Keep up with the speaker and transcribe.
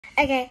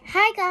Okay,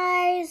 hi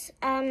guys.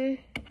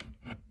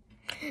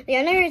 The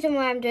only reason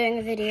why I'm doing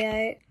a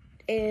video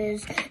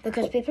is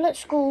because people at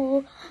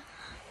school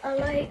are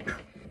like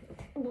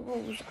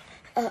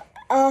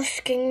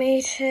asking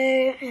me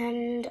to,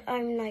 and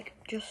I'm like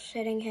just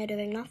sitting here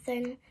doing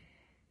nothing.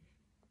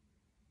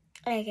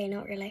 Okay,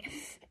 not really,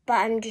 but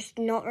I'm just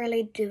not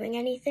really doing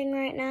anything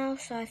right now,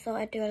 so I thought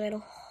I'd do a little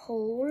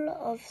haul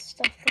of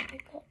stuff that I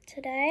got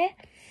today.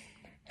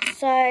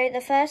 So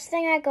the first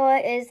thing I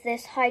got is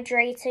this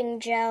hydrating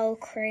gel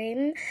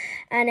cream,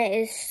 and it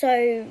is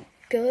so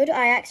good.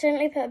 I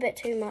accidentally put a bit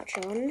too much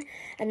on,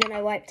 and then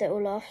I wiped it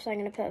all off, so I'm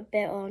going to put a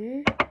bit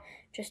on,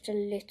 just a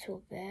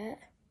little bit.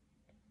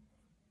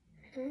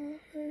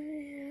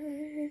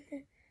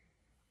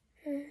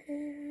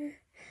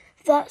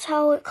 That's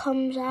how it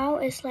comes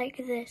out. It's like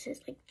this.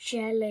 It's like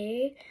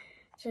jelly,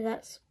 so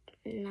that's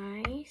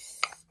nice.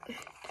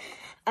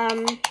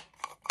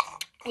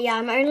 Yeah,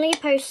 I'm only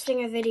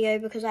posting a video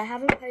because I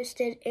haven't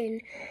posted in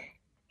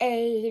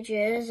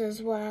ages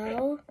as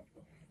well.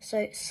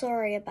 So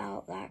sorry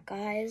about that,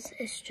 guys.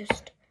 It's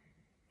just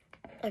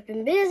I've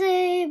been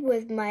busy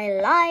with my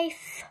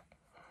life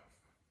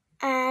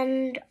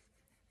and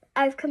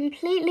I've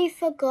completely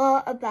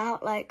forgot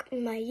about like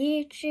my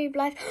YouTube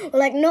life. Or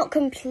like not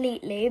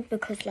completely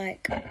because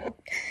like,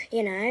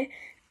 you know,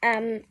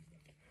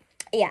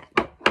 yeah.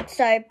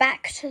 So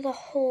back to the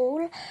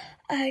haul.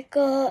 I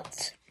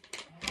got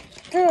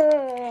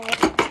for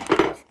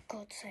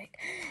God's sake,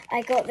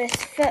 I got this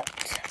foot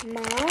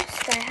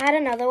mask. I had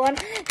another one,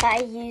 but I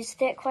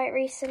used it quite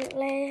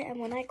recently, and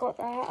when I got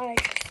that, I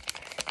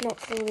just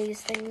knocked all these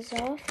things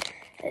off.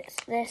 It's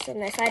this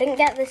and this. I didn't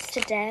get this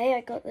today.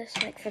 I got this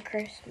like for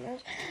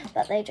Christmas,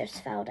 but they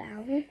just fell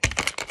down.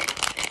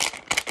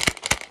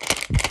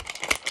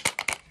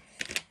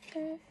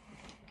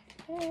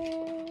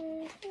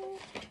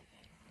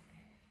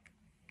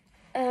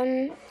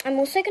 I'm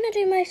also going to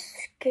do my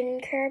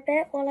skincare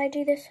bit while I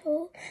do this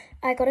haul.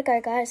 I gotta go,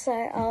 guys, so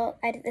I'll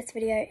edit this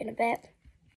video in a bit.